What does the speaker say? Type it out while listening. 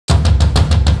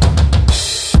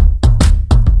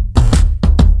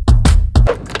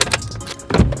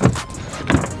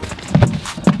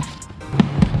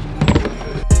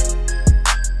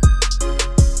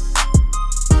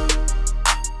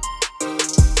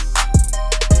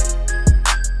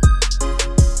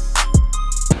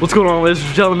What's going on, ladies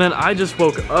and gentlemen? I just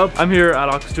woke up. I'm here at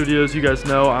Aqua Studios. You guys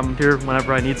know I'm here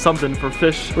whenever I need something for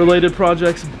fish related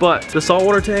projects, but the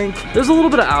saltwater tank, there's a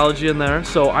little bit of algae in there,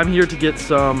 so I'm here to get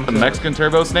some Mexican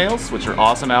turbo snails, which are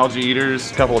awesome algae eaters,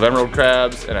 a couple of emerald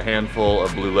crabs, and a handful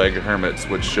of blue-legged hermits,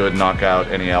 which should knock out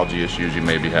any algae issues you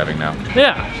may be having now.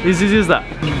 Yeah, as easy as that.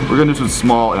 We're gonna do some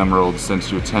small emeralds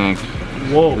since your tank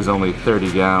is only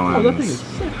 30 gallons. Oh, that thing is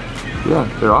sick. Yeah,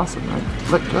 they're awesome, right?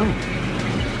 Let go.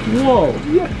 Whoa.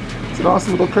 Yeah, it's an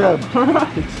awesome little crab. All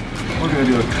right. We're gonna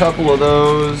do a couple of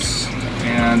those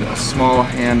and a small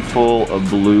handful of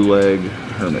blue-leg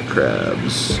hermit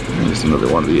crabs. And just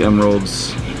another one of the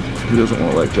emeralds. He doesn't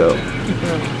want to let go.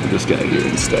 We're just gonna do it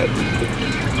instead.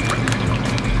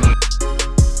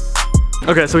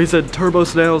 Okay, so he said turbo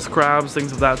snails, crabs,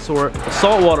 things of that sort.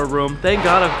 Saltwater room. Thank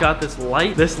God I've got this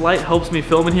light. This light helps me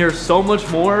film in here so much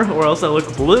more, or else I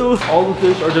look blue. All the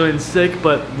fish are doing sick,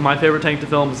 but my favorite tank to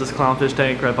film is this clownfish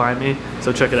tank right behind me,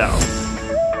 so check it out.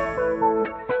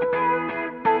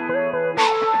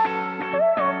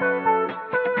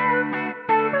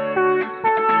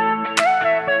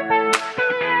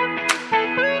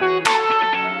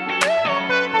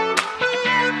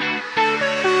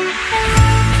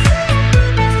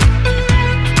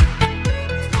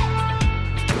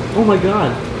 Oh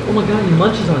my god, he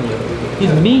munches on you.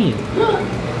 He's mean. What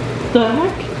the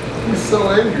heck? He's so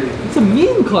angry. It's a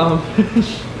mean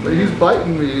clownfish. But he's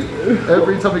biting me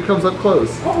every time he comes up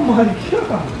close. Oh my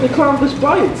god. The clownfish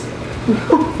bites.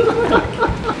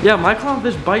 Yeah, my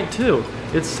clownfish bite too.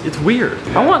 It's weird.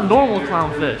 I want normal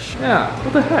clownfish. Yeah,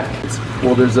 what the heck?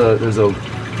 Well, there's a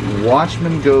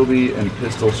Watchman goby and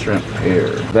pistol shrimp pair.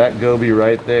 That goby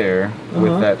right there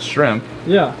with that shrimp.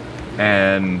 Yeah.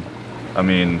 And I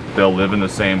mean, they'll live in the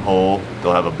same hole.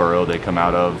 They'll have a burrow they come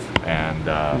out of, and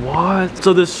what?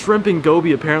 So this shrimp and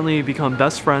goby apparently become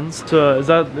best friends. So is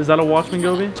that a Watchman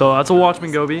goby? So that's a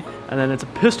Watchman goby, and then it's a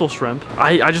pistol shrimp.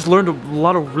 I just learned a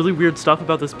lot of really weird stuff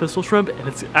about this pistol shrimp, and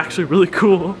it's actually really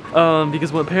cool.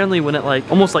 Because apparently when it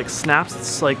almost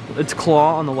snaps its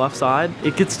claw on the left side,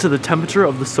 it gets to the temperature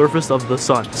of the surface of the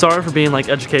sun. Sorry for being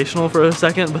educational for a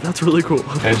second, but that's really cool.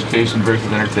 Education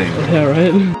versus entertainment. Yeah,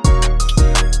 right.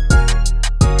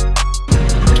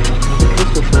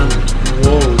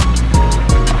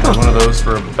 One of those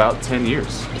for about 10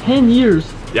 years. 10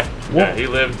 years? Yeah. Whoa. Yeah,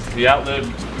 he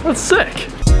outlived. That's sick.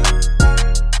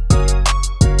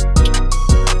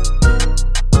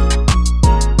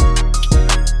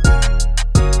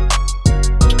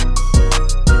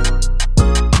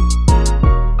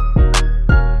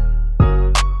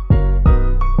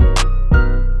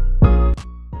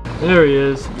 There he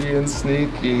is. Being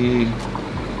sneaky.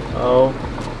 Oh.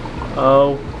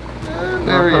 Oh. And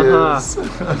there he is.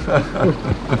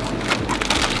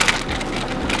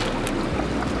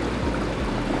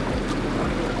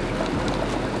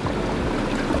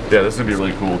 Yeah, this is gonna be a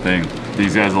really cool thing.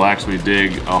 These guys will actually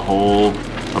dig a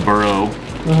burrow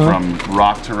from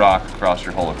rock to rock across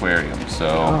your whole aquarium. So,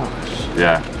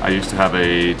 yeah, I used to have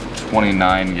a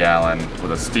 29 gallon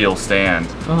with a steel stand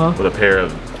with a pair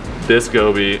of this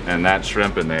goby and that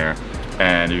shrimp in there.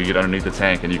 And you could get underneath the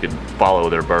tank and you could follow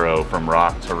their burrow from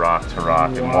rock to rock to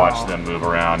rock and watch them move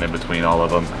around in between all of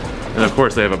them. And of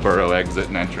course they have a burrow exit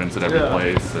and entrance at every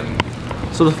place. And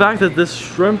so the fact that this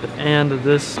shrimp and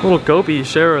this little goby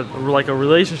share a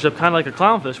relationship kind of like a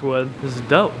clownfish would is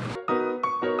dope.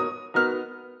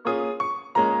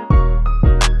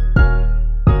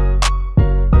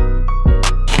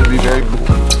 Should be very cool.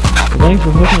 Thanks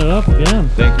for hooking it up again.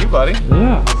 Thank you, buddy.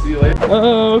 Yeah. I'll see you later.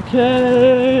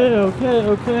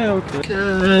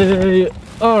 Okay.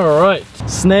 All right.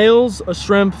 Snails, a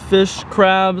shrimp, fish,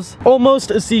 crabs, almost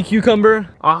a sea cucumber.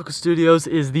 Aqua Studios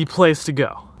is the place to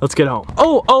go. Let's get home.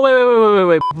 Oh,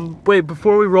 wait,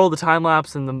 before we roll the time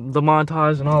lapse and the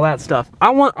montage and all that stuff,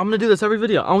 I'm gonna do this every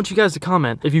video. I want you guys to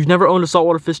comment if you've never owned a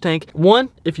saltwater fish tank. 1,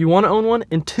 if you wanna own one,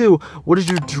 and 2, what is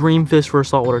your dream fish for a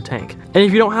saltwater tank? And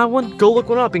if you don't have one, go look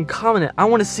one up and comment it. I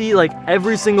wanna see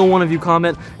every single one of you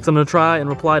comment, because I'm gonna try and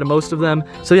reply to most of them.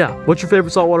 So yeah, what's your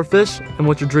favorite saltwater fish, and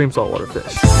what's your dream saltwater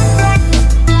fish?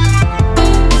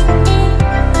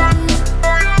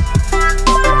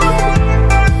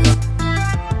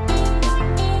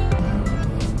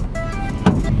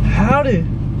 Howdy.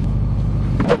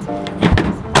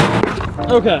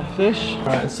 Okay, fish. All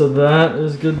right, so that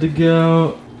is good to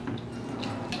go.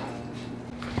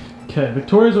 Okay,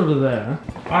 Victoria's over there.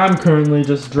 I'm currently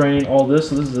just draining all this.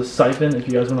 So this is a siphon, if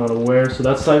you guys are not aware. So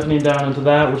that's siphoning down into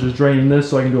that, which is draining this,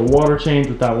 so I can do a water change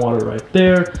with that water right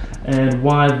there. And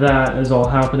while that is all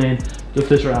happening, the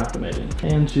fish are acclimating.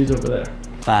 And she's over there.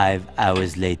 5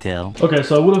 hours later. Okay,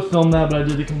 so I would have filmed that, but I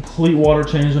did the complete water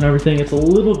change and everything. It's a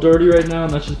little dirty right now,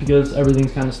 and that's just because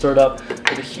everything's kind of stirred up.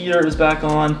 But the heater is back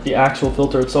on, the actual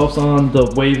filter itself's on,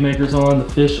 the wave maker's on, the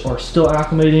fish are still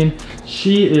acclimating.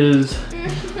 She is,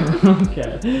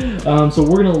 okay. So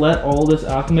we're gonna let all this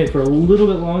acclimate for a little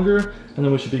bit longer, and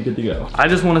then we should be good to go. I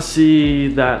just wanna see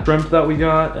that shrimp that we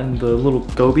got and the little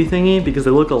goby thingy, because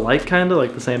they look alike kinda,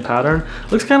 like the same pattern.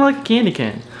 Looks kinda like a candy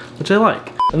cane, which I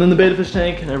like. And then the betta fish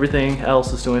tank and everything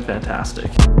else is doing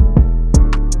fantastic.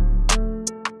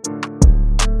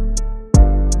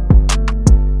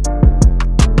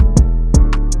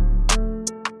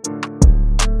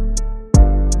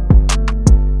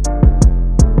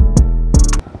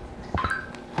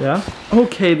 Yeah?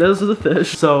 Okay, those are the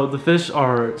fish. So the fish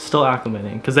are still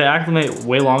acclimating because they acclimate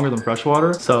way longer than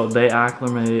freshwater. So they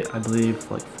acclimate, I believe,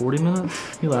 like 40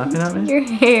 minutes. You laughing at me? Your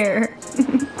hair.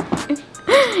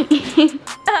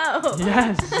 Oh.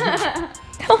 Yes.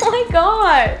 Oh my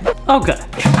god. Okay.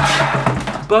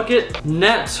 Bucket,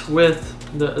 net with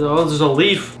oh, there's a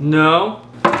leaf. No.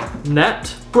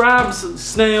 Net, crabs,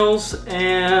 snails,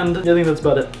 and I think that's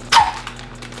about it.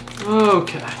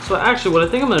 Okay, so actually what I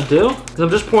think I'm gonna do is I'm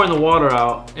just pouring the water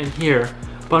out in here,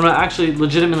 but I'm gonna actually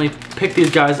legitimately pick these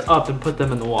guys up and put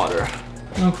them in the water.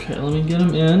 Okay, let me get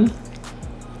them in.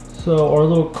 So our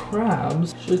little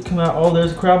crabs should come out. Oh,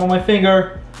 there's a crab on my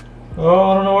finger.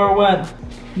 Oh, I don't know where it went.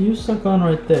 You suck on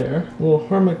right there. A little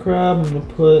hermit crab, I'm gonna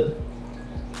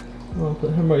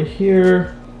put him right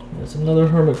here. There's another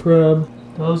hermit crab.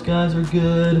 Those guys are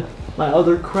good. My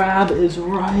other crab is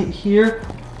right here.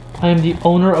 I am the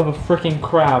owner of a freaking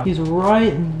crab. He's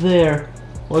right there.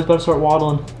 Oh, he's about to start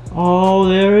waddling. Oh,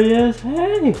 there he is.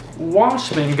 Hey!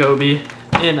 Washman goby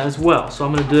in as well. So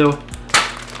I'm gonna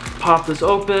pop this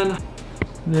open.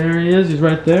 There he is, he's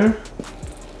right there.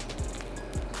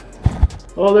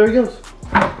 Oh, there he goes.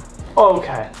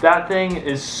 Okay, that thing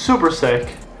is super sick.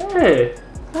 Hey,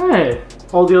 hey.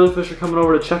 All the other fish are coming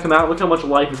over to check him out. Look how much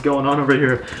life is going on over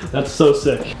here. That's so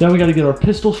sick. Now we gotta get our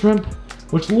pistol shrimp,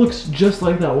 which looks just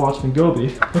like that Watchman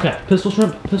goby. Okay, pistol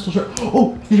shrimp, pistol shrimp.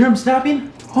 Oh, you hear him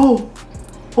snapping? Oh,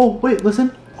 wait,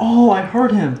 listen. Oh, I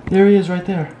heard him. There he is right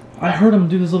there. I heard him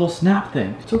do this little snap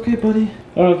thing. It's okay, buddy.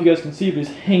 I don't know if you guys can see, but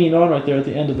he's hanging on right there at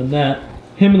the end of the net.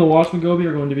 Him and the Watchman goby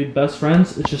are going to be best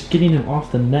friends. It's just getting him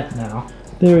off the net now.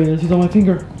 There he is, he's on my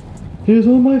finger. He's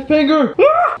on my finger!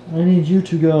 Ah! I need you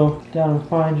to go down and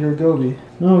find your goby.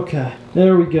 Okay,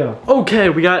 there we go. Okay,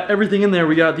 we got everything in there.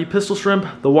 We got the pistol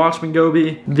shrimp, the Watchman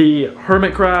goby, the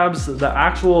hermit crabs, the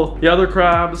other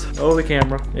crabs. Oh, the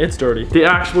camera, it's dirty. The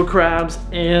actual crabs,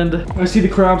 and I see the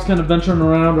crabs kind of venturing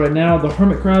around right now. The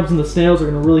hermit crabs and the snails are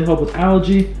gonna really help with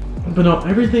algae. But no,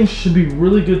 everything should be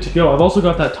really good to go. I've also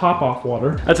got that top off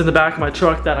water. That's in the back of my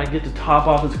truck that I get to top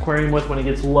off this aquarium with when it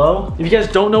gets low. If you guys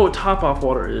don't know what top off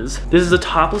water is, this is a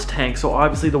topless tank, so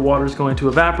obviously the water is going to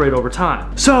evaporate over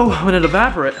time. So when it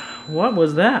evaporates, what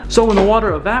was that? So when the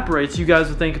water evaporates, you guys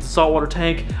would think it's a saltwater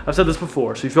tank. I've said this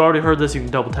before, so if you already heard this, you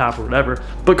can double tap or whatever.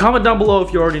 But comment down below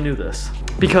if you already knew this.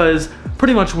 Because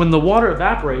pretty much when the water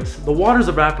evaporates, the water's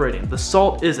evaporating, the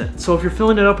salt isn't. So if you're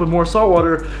filling it up with more salt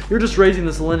water, you're just raising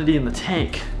the salinity in the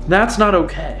tank. That's not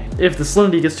okay. If the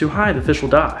salinity gets too high, the fish will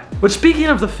die. But speaking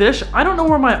of the fish, I don't know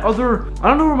where my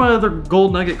other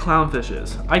gold nugget clownfish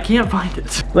is. I can't find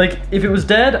it. Like, if it was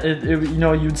dead, you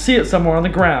know, you'd see it somewhere on the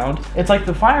ground. It's like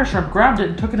the fire shrimp grabbed it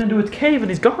and took it into its cave and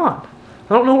he's gone.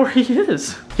 I don't know where he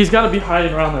is. He's got to be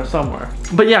hiding around there somewhere.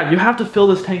 But yeah, you have to fill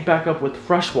this tank back up with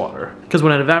fresh water because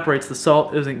when it evaporates, the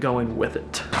salt isn't going with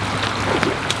it.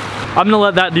 I'm gonna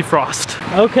let that defrost.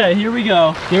 Okay, here we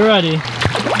go. Get ready.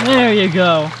 There you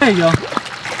go. There you go.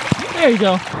 There you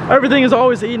go. Everything is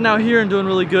always eating out here and doing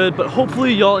really good, but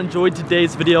hopefully y'all enjoyed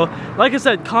today's video. Like I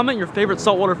said, comment your favorite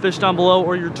saltwater fish down below,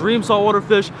 or your dream saltwater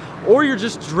fish, or your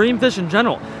just dream fish in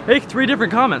general. Make 3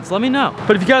 different comments, let me know.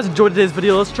 But if you guys enjoyed today's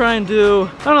video, let's try and do,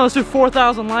 I don't know, let's do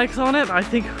 4,000 likes on it. I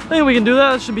think we can do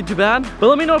that. It shouldn't be too bad. But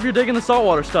let me know if you're digging the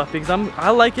saltwater stuff, because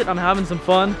I like it. I'm having some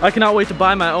fun. I cannot wait to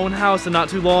buy my own house in not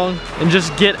too long and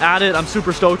just get at it. I'm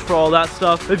super stoked for all that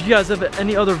stuff. If you guys have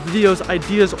any other videos,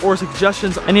 ideas, or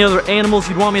suggestions, any other animals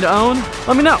you'd want me to own,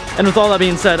 let me know. And with all that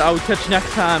being said, I will catch you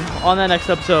next time on that next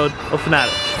episode of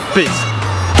Finatic. Peace.